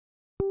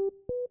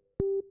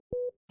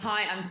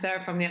Hi, I'm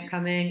Sarah from The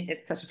Upcoming.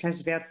 It's such a pleasure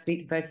to be able to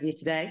speak to both of you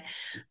today.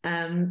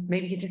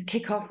 Maybe you could just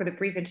kick off with a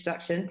brief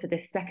introduction to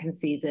this second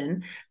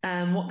season.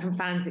 What can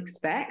fans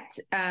expect,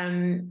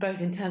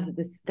 both in terms of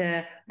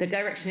the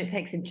direction it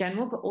takes in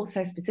general, but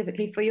also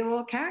specifically for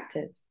your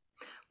characters?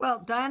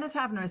 Well, Diana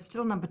Taverner is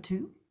still number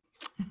two.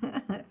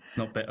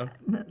 Not bitter.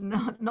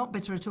 Not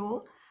bitter at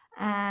all.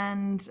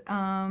 And,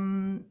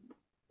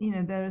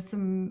 there are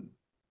some...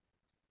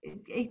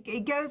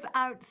 It goes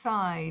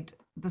outside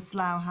the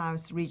Slough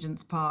House,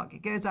 Regent's Park.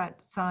 It goes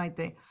outside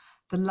the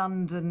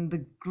London,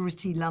 the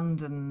gritty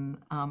London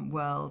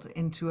world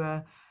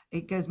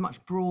it goes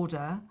much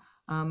broader.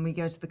 We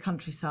go to the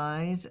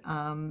countryside.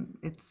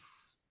 It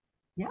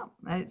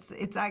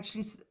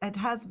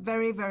has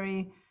very,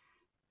 very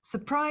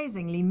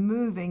surprisingly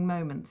moving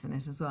moments in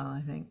it as well,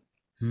 I think.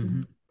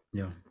 Mm-hmm.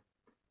 Yeah.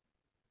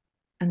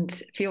 And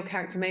for your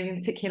character, maybe in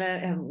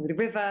particular, with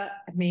River,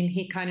 I mean,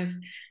 he kind of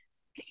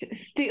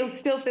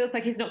still feels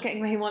like he's not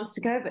getting where he wants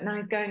to go, but now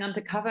he's going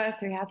undercover,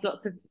 so he has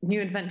lots of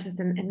new adventures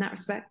in that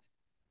respect.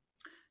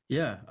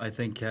 Yeah, I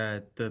think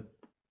in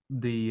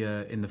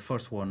the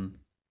first one,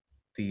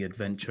 the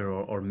adventure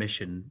or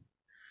mission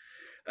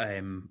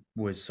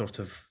was sort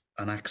of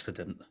an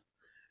accident.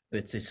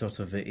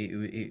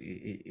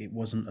 It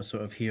wasn't a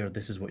sort of, here,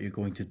 this is what you're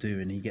going to do,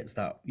 and he gets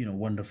that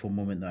wonderful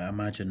moment that I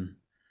imagine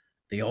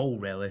they all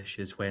relish,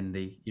 is when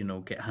they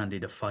get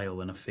handed a file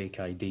and a fake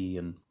ID,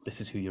 and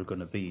this is who you're going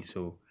to be.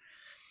 So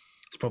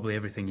it's probably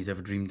everything he's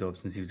ever dreamed of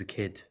since he was a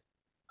kid.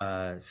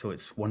 So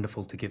it's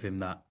wonderful to give him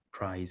that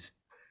prize,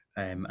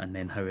 and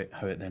then how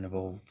it then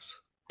evolves.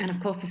 And of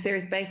course, the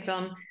series based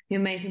on the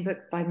amazing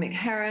books by Mick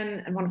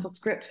Herron, a wonderful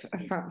script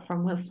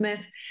from Will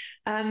Smith.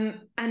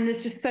 And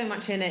there's just so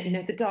much in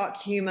it, the dark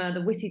humor,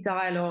 the witty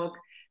dialogue,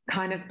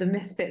 kind of the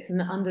misfits and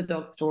the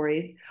underdog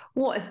stories.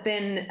 What has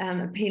been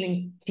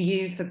appealing to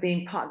you for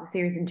being part of the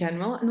series in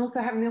general, and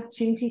also having the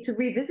opportunity to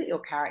revisit your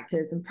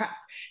characters and perhaps,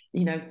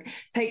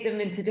 take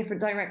them into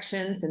different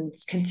directions and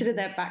consider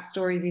their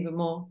backstories even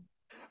more?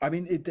 I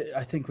mean,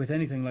 I think with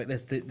anything like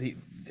this, the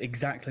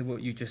exactly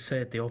what you just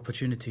said, the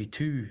opportunity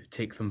to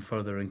take them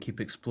further and keep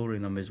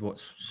exploring them is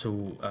what's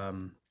so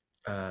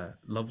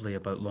lovely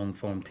about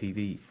long-form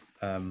TV.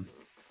 The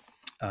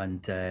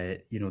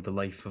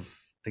life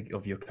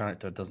of your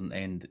character doesn't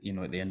end,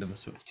 at the end of a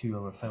sort of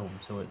 2-hour film.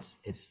 So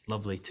it's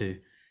lovely to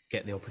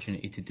get the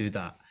opportunity to do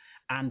that.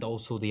 And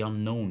also the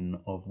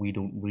unknown of, we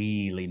don't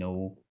really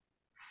know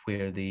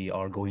where they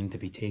are going to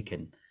be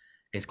taken,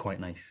 is quite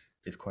nice.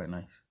 It's quite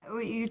nice.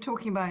 You're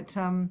talking about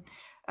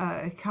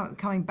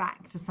coming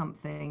back to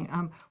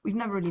something. We've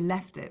never really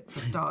left it for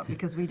a start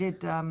because we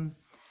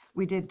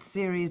did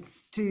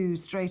series 2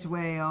 straight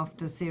away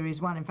after series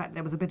 1. In fact,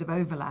 there was a bit of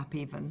overlap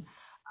even.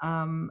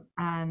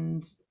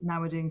 And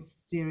now we're doing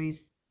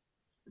series.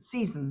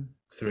 I don't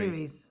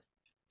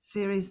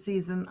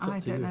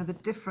know the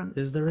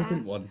difference. There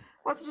isn't one.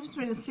 What's the difference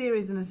between a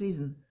series and a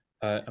season?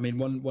 I mean,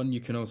 one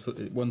you can also,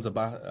 one's a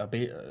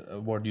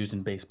word used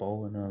in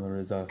baseball, and another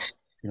is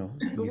you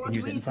can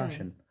use it in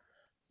fashion.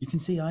 You can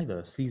say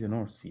either season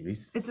or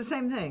series. It's the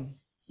same thing?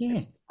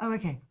 Yeah. Oh,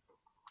 okay.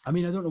 I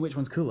mean, I don't know which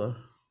one's cooler.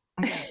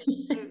 Okay.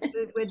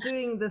 So we're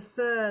doing the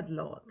third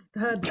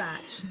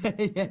batch.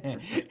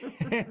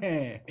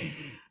 Yeah.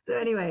 So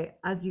anyway,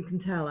 as you can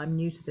tell, I'm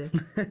new to this.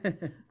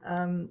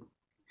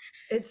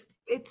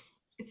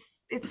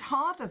 It's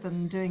harder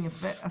than doing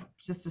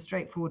just a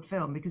straightforward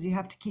film, because you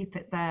have to keep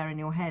it there in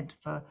your head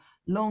for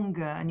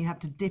longer, and you have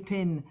to dip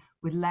in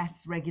with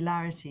less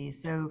regularity.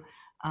 So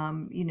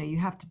you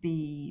have to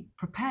be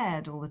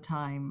prepared all the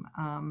time,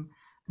 and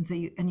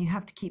you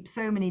have to keep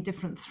so many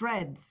different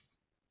threads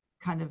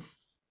kind of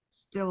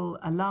still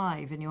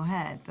alive in your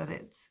head that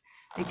it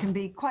can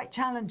be quite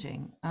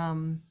challenging.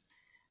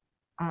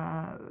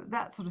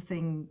 That sort of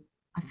thing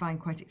I find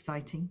quite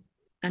exciting.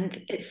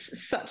 And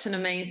it's such an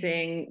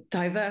amazing,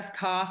 diverse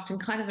cast and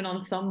kind of an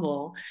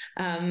ensemble.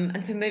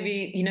 And so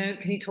maybe,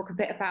 can you talk a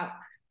bit about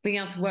being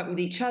able to work with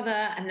each other,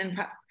 and then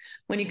perhaps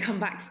when you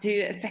come back to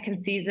do a second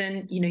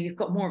season, you've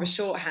got more of a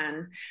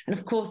shorthand. And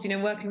of course,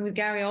 working with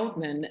Gary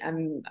Oldman, I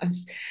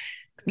was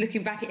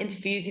looking back at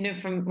interviews,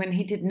 from when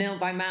he did Nil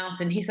by Mouth,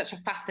 and he's such a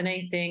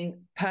fascinating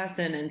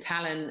person and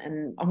talent.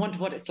 And I wonder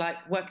what it's like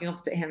working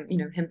opposite him,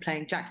 him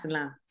playing Jackson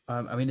Lamb.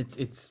 I mean,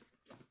 it's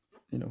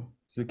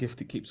a gift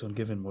that keeps on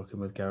giving, working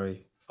with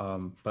Gary,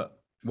 but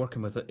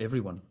working with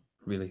everyone,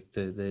 really.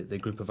 The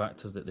group of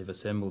actors that they've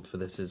assembled for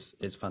this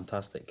is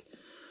fantastic.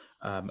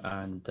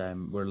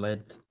 We're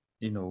led,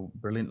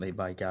 brilliantly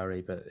by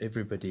Gary, but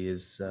everybody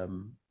is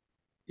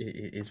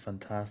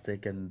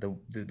fantastic, and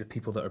the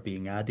people that are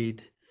being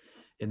added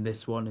in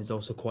this one is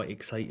also quite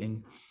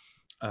exciting.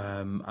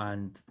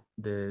 And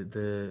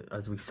the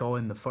as we saw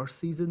in the first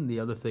season, the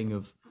other thing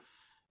of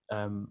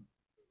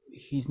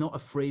he's not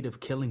afraid of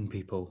killing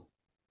people,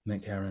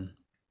 Mick Herron,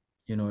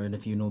 and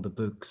if you know the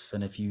books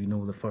and if you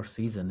know the first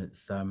season,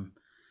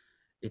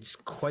 it's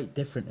quite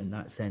different in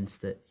that sense,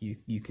 that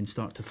you can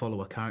start to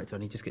follow a character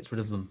and he just gets rid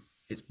of them.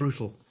 It's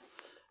brutal,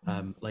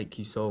 like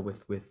you saw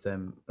with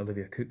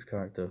Olivia Cook's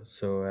character.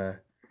 So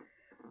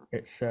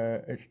It's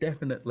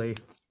definitely,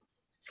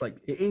 it's like,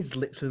 it is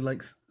literally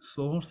like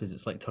slow horses.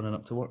 It's like turning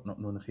up to work, not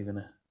knowing if you're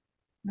gonna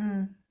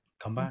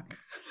come back.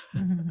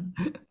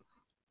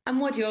 And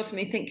what do you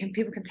ultimately think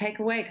people can take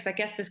away? Because I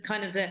guess there's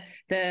kind of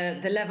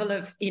the level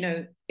of, you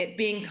know, it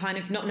being kind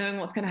of not knowing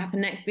what's going to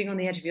happen next, being on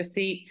the edge of your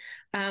seat.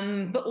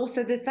 But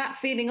also there's that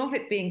feeling of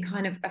it being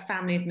kind of a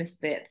family of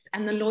misfits,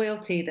 and the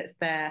loyalty that's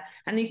there,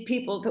 and these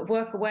people that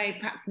work away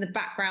perhaps in the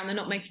background, they're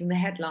not making the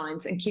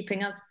headlines and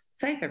keeping us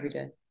safe every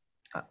day.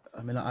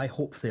 I mean, I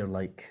hope they're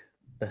like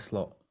this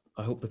lot.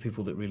 I hope the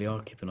people that really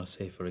are keeping us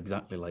safe are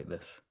exactly like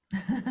this.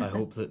 I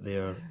hope that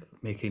they're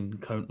making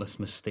countless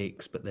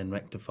mistakes, but then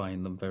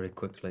rectifying them very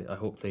quickly. I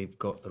hope they've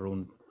got their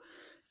own,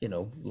 you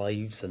know,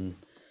 lives, and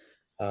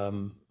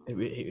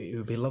it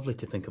would be lovely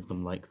to think of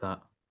them like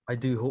that. I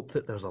do hope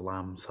that there's a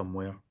lamb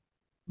somewhere,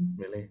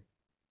 really.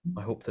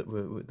 I hope that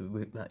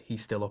that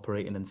he's still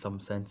operating in some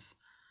sense.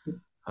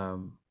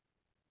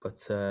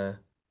 But I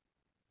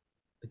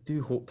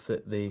do hope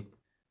that they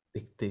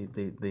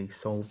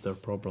solve their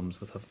problems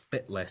with a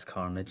bit less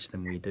carnage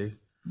than we do.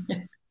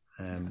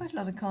 There's quite a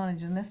lot of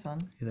carnage in this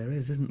one. Yeah, there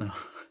is, isn't there?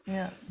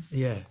 Yeah.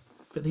 Yeah,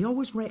 but they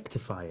always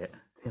rectify it,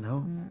 you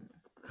know?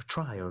 They're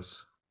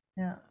triers.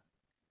 Yeah.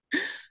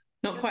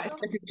 Not quite as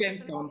good as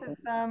James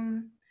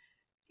Bond.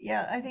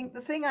 Yeah, I think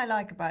the thing I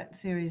like about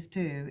series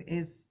 2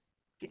 is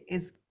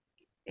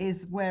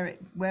where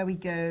we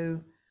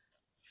go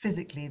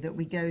physically, that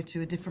we go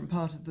to a different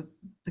part of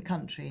the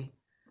country,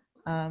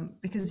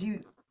 because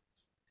you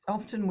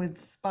often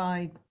with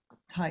spy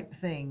type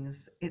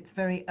things, it's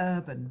very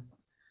urban.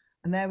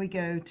 And there we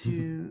go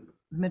to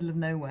the middle of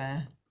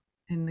nowhere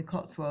in the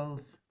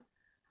Cotswolds,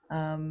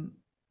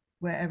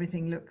 where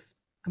everything looks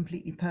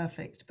completely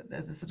perfect, but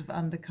there's a sort of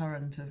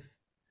undercurrent of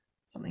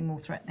something more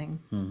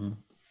threatening.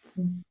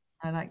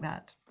 I like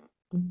that.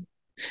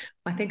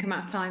 I think I'm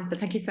out of time, but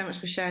thank you so much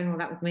for sharing all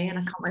that with me, and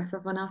I can't wait for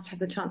everyone else to have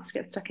the chance to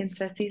get stuck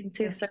into season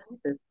 2. Yes. So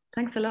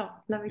thanks a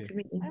lot. Lovely to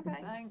meet you.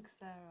 Bye-bye. Thanks,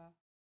 Sarah.